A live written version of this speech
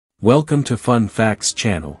Welcome to Fun Facts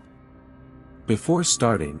channel. Before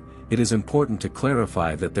starting, it is important to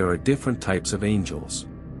clarify that there are different types of angels.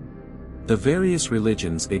 The various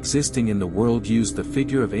religions existing in the world use the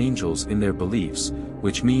figure of angels in their beliefs,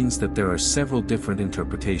 which means that there are several different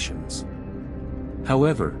interpretations.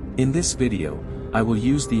 However, in this video, I will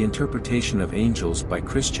use the interpretation of angels by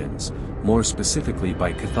Christians, more specifically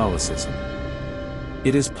by Catholicism.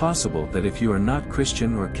 It is possible that if you are not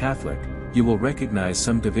Christian or Catholic, you will recognize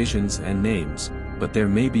some divisions and names, but there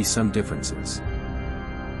may be some differences.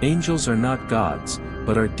 Angels are not gods,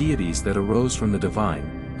 but are deities that arose from the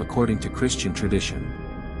divine, according to Christian tradition.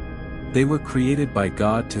 They were created by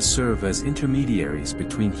God to serve as intermediaries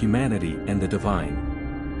between humanity and the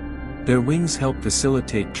divine. Their wings help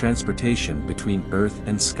facilitate transportation between earth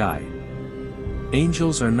and sky.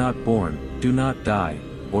 Angels are not born, do not die,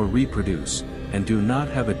 or reproduce, and do not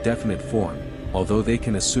have a definite form, although they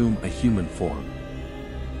can assume a human form.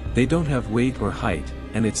 They don't have weight or height,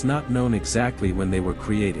 and it's not known exactly when they were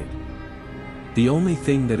created. The only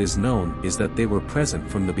thing that is known is that they were present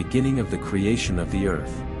from the beginning of the creation of the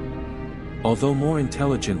earth. Although more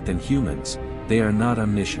intelligent than humans, they are not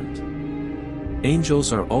omniscient.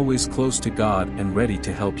 Angels are always close to God and ready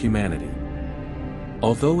to help humanity.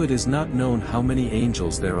 Although it is not known how many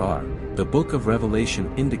angels there are, the book of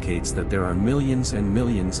Revelation indicates that there are millions and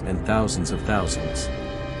millions and thousands of thousands.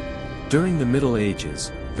 During the Middle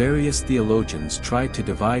Ages, various theologians tried to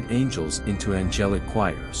divide angels into angelic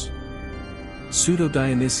choirs.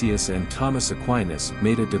 Pseudo-Dionysius and Thomas Aquinas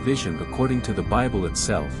made a division according to the Bible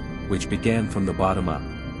itself, which began from the bottom up.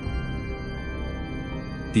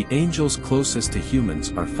 The angels closest to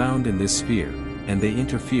humans are found in this sphere, and they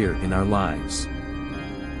interfere in our lives.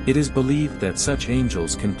 It is believed that such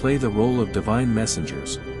angels can play the role of divine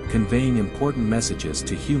messengers, conveying important messages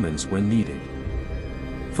to humans when needed.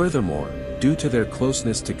 Furthermore, due to their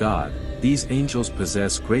closeness to God, these angels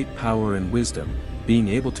possess great power and wisdom, being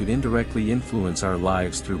able to indirectly influence our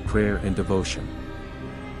lives through prayer and devotion.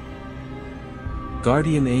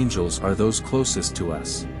 Guardian angels are those closest to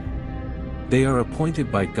us. They are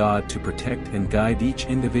appointed by God to protect and guide each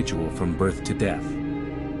individual from birth to death.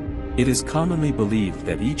 It is commonly believed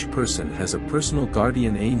that each person has a personal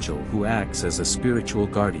guardian angel who acts as a spiritual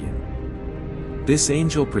guardian. This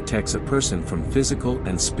angel protects a person from physical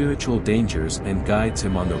and spiritual dangers and guides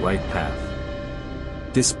him on the right path.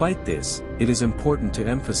 Despite this, it is important to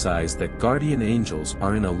emphasize that guardian angels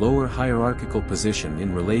are in a lower hierarchical position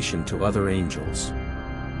in relation to other angels.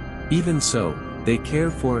 Even so, they care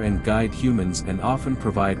for and guide humans and often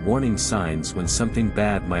provide warning signs when something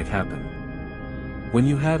bad might happen. When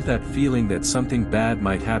you have that feeling that something bad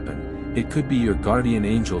might happen, it could be your guardian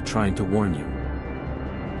angel trying to warn you.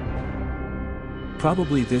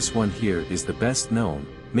 Probably this one here is the best known,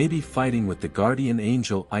 maybe fighting with the guardian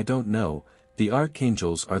angel, I don't know. The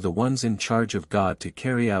archangels are the ones in charge of God to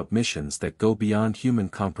carry out missions that go beyond human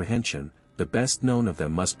comprehension. The best known of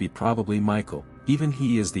them must be probably Michael. Even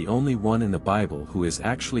he is the only one in the Bible who is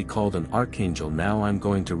actually called an archangel. Now I'm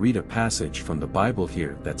going to read a passage from the Bible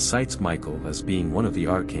here that cites Michael as being one of the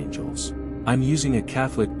archangels. I'm using a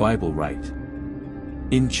Catholic Bible, right?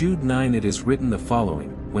 In Jude 9 it is written the following: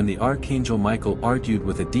 when the archangel Michael argued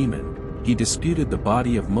with a demon, he disputed the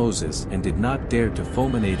body of Moses and did not dare to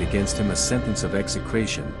fulminate against him a sentence of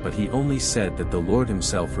execration, but he only said that the Lord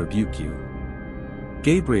himself rebuke you.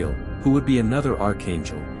 Gabriel, who would be another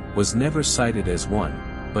archangel, was never cited as one,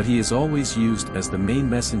 but he is always used as the main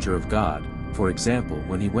messenger of God, for example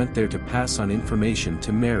when he went there to pass on information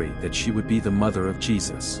to Mary that she would be the mother of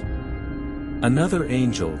Jesus. Another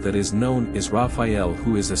angel that is known is Raphael,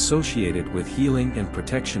 who is associated with healing and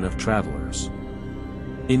protection of travelers.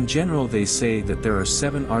 In general they say that there are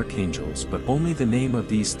 7 archangels, but only the name of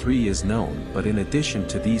these 3 is known. But in addition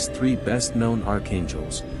to these 3 best known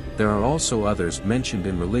archangels, there are also others mentioned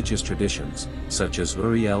in religious traditions, such as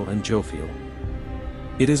Uriel and Jophiel.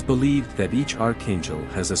 It is believed that each archangel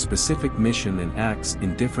has a specific mission and acts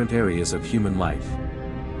in different areas of human life.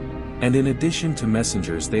 And in addition to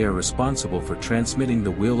messengers, they are responsible for transmitting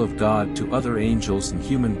the will of God to other angels and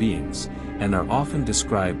human beings, and are often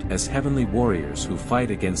described as heavenly warriors who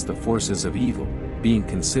fight against the forces of evil, being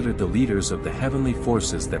considered the leaders of the heavenly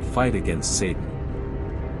forces that fight against Satan.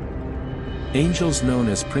 Angels known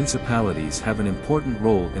as principalities have an important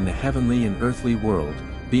role in the heavenly and earthly world,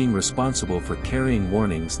 being responsible for carrying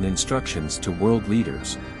warnings and instructions to world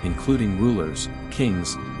leaders, including rulers,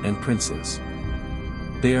 kings, and princes.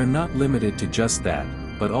 They are not limited to just that,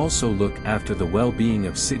 but also look after the well-being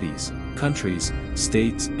of cities, countries,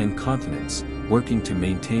 states, and continents, working to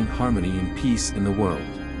maintain harmony and peace in the world.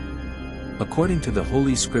 According to the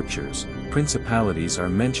Holy Scriptures, principalities are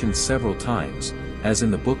mentioned several times, as in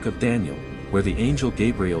the book of Daniel, where the angel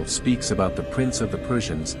Gabriel speaks about the prince of the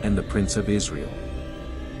Persians and the prince of Israel.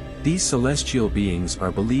 These celestial beings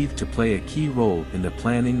are believed to play a key role in the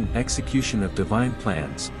planning and execution of divine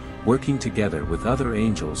plans, working together with other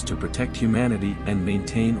angels to protect humanity and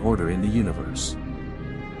maintain order in the universe.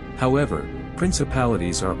 However,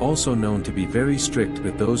 principalities are also known to be very strict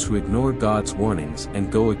with those who ignore God's warnings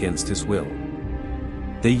and go against His will.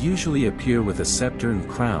 They usually appear with a scepter and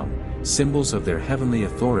crown, symbols of their heavenly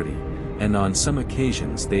authority, and on some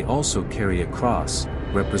occasions they also carry a cross,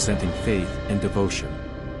 representing faith and devotion.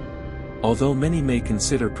 Although many may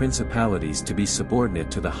consider principalities to be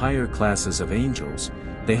subordinate to the higher classes of angels,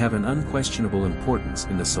 they have an unquestionable importance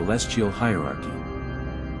in the celestial hierarchy.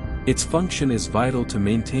 Its function is vital to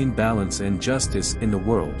maintain balance and justice in the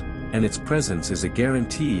world, and its presence is a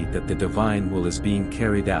guarantee that the divine will is being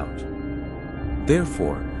carried out.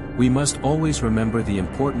 Therefore, we must always remember the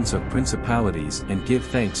importance of principalities and give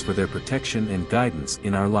thanks for their protection and guidance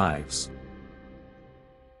in our lives.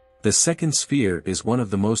 The second sphere is one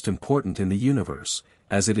of the most important in the universe,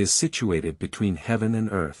 as it is situated between heaven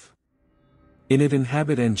and earth. In it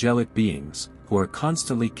inhabit angelic beings, who are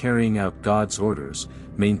constantly carrying out God's orders,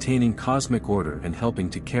 maintaining cosmic order and helping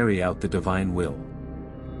to carry out the divine will.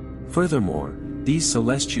 Furthermore, these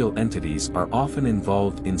celestial entities are often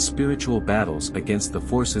involved in spiritual battles against the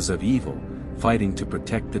forces of evil, fighting to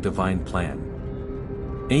protect the divine plan.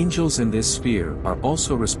 Angels in this sphere are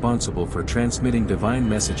also responsible for transmitting divine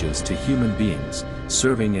messages to human beings,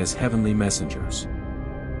 serving as heavenly messengers.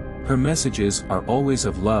 Her messages are always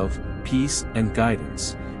of love, peace, and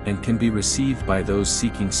guidance, and can be received by those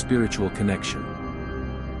seeking spiritual connection.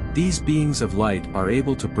 These beings of light are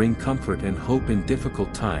able to bring comfort and hope in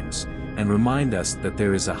difficult times, and remind us that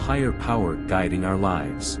there is a higher power guiding our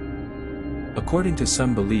lives. According to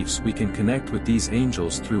some beliefs, we can connect with these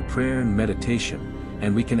angels through prayer and meditation,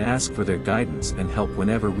 and we can ask for their guidance and help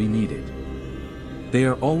whenever we need it. They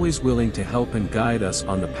are always willing to help and guide us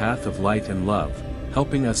on the path of light and love,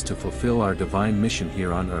 helping us to fulfill our divine mission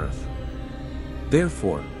here on earth.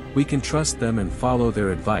 Therefore, we can trust them and follow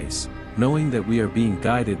their advice, knowing that we are being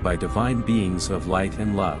guided by divine beings of light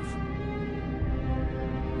and love.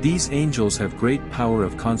 These angels have great power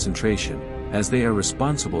of concentration, as they are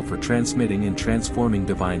responsible for transmitting and transforming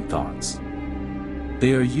divine thoughts.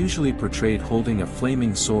 They are usually portrayed holding a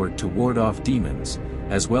flaming sword to ward off demons,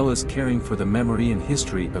 as well as caring for the memory and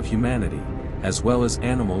history of humanity, as well as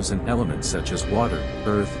animals and elements such as water,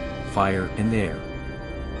 earth, fire, and air.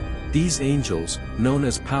 These angels, known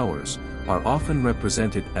as powers, are often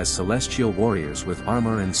represented as celestial warriors with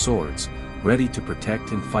armor and swords, ready to protect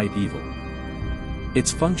and fight evil.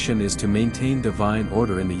 Its function is to maintain divine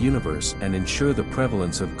order in the universe and ensure the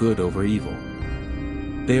prevalence of good over evil.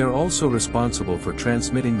 They are also responsible for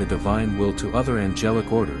transmitting the divine will to other angelic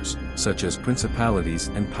orders, such as principalities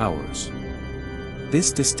and powers.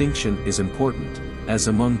 This distinction is important, as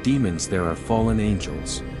among demons there are fallen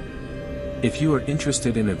angels. If you are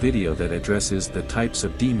interested in a video that addresses the types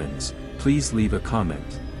of demons, please leave a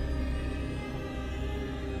comment.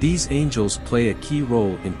 These angels play a key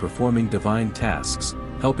role in performing divine tasks,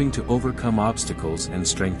 helping to overcome obstacles and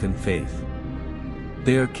strengthen faith.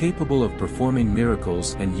 They are capable of performing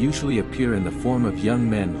miracles and usually appear in the form of young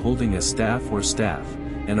men holding a staff or staff,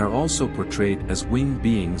 and are also portrayed as winged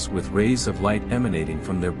beings with rays of light emanating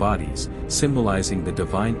from their bodies, symbolizing the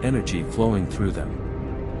divine energy flowing through them.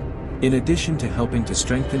 In addition to helping to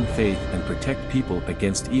strengthen faith and protect people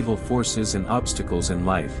against evil forces and obstacles in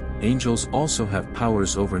life, angels also have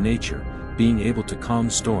powers over nature, being able to calm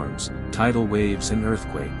storms, tidal waves and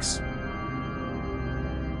earthquakes.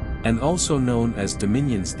 And also known as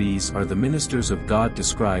dominions, these are the ministers of God,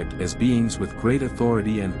 described as beings with great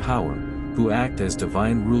authority and power, who act as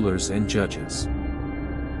divine rulers and judges.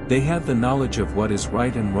 They have the knowledge of what is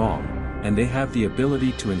right and wrong, and they have the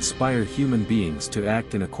ability to inspire human beings to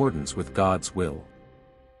act in accordance with God's will.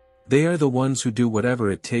 They are the ones who do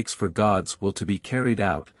whatever it takes for God's will to be carried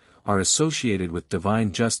out, are associated with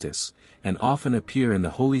divine justice, and often appear in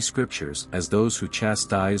the Holy Scriptures as those who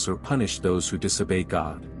chastise or punish those who disobey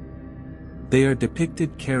God. They are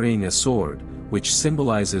depicted carrying a sword, which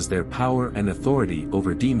symbolizes their power and authority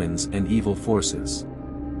over demons and evil forces.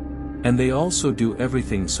 And they also do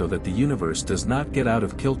everything so that the universe does not get out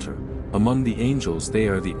of kilter. Among the angels, they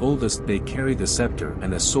are the oldest. They carry the scepter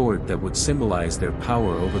and a sword that would symbolize their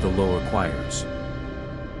power over the lower choirs.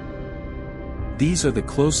 These are the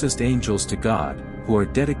closest angels to God, who are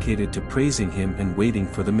dedicated to praising Him and waiting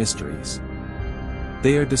for the mysteries.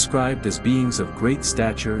 They are described as beings of great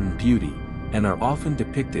stature and beauty, and are often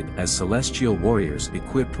depicted as celestial warriors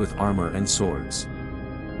equipped with armor and swords.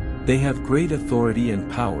 They have great authority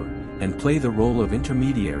and power, and play the role of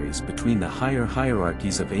intermediaries between the higher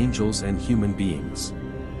hierarchies of angels and human beings.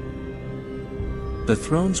 The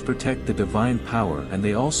thrones protect the divine power, and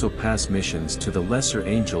they also pass missions to the lesser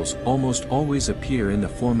angels. Almost always appear in the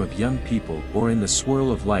form of young people, or in the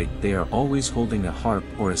swirl of light. They are always holding a harp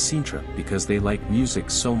or a cithara, because they like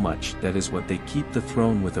music so much. That is what they keep the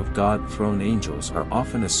throne with of God. Throne angels are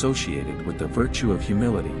often associated with the virtue of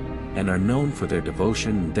humility, and are known for their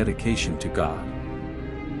devotion and dedication to God.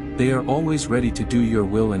 They are always ready to do your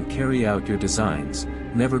will and carry out your designs,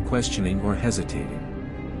 never questioning or hesitating.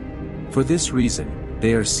 For this reason,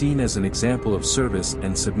 they are seen as an example of service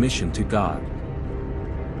and submission to God.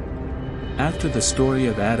 After the story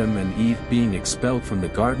of Adam and Eve being expelled from the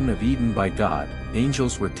Garden of Eden by God,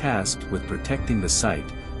 angels were tasked with protecting the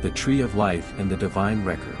site, the tree of life, and the divine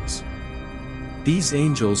records. These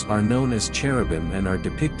angels are known as cherubim and are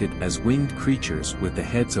depicted as winged creatures with the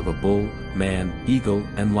heads of a bull, man, eagle,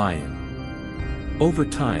 and lion. Over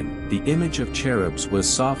time, the image of cherubs was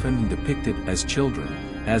softened and depicted as children,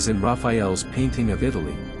 as in Raphael's painting of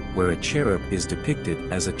Italy, where a cherub is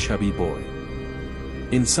depicted as a chubby boy.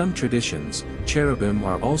 In some traditions, cherubim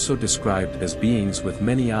are also described as beings with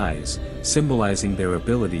many eyes, symbolizing their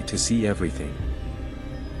ability to see everything.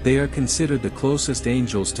 They are considered the closest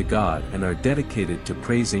angels to God and are dedicated to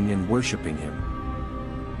praising and worshiping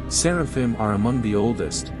Him. Seraphim are among the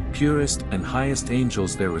oldest, purest, and highest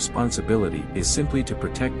angels. Their responsibility is simply to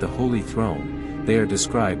protect the holy throne. They are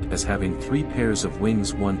described as having 3 pairs of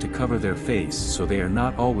wings, one to cover their face so they are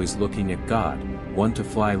not always looking at God, one to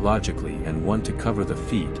fly logically, and one to cover the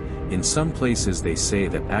feet. In some places they say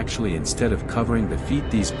that actually instead of covering the feet,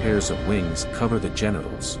 these pairs of wings cover the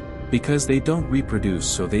genitals, because they don't reproduce,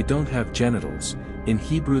 so they don't have genitals. In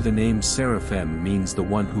Hebrew the name seraphim means the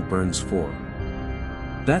one who burns for.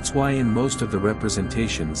 That's why in most of the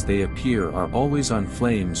representations they appear are always on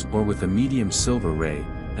flames or with a medium silver ray.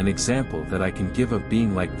 An example that I can give of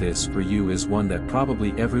being like this for you is one that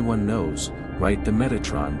probably everyone knows, right? The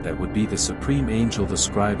Metatron, that would be the supreme angel, the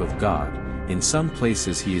scribe of God. In some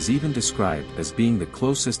places he is even described as being the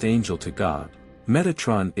closest angel to God.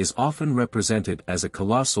 Metatron is often represented as a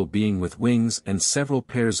colossal being with wings and several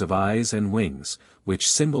pairs of eyes and wings, which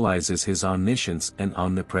symbolizes his omniscience and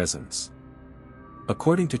omnipresence.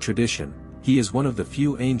 According to tradition, he is one of the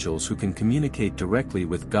few angels who can communicate directly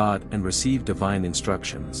with God and receive divine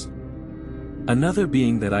instructions. Another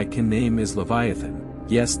being that I can name is Leviathan.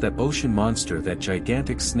 Yes, that ocean monster, that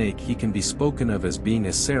gigantic snake. He can be spoken of as being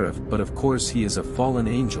a seraph, but of course he is a fallen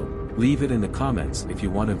angel. Leave it in the comments if you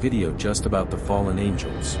want a video just about the fallen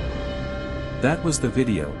angels. That was the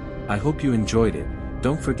video. I hope you enjoyed it.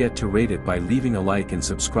 Don't forget to rate it by leaving a like and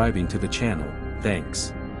subscribing to the channel.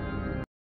 Thanks.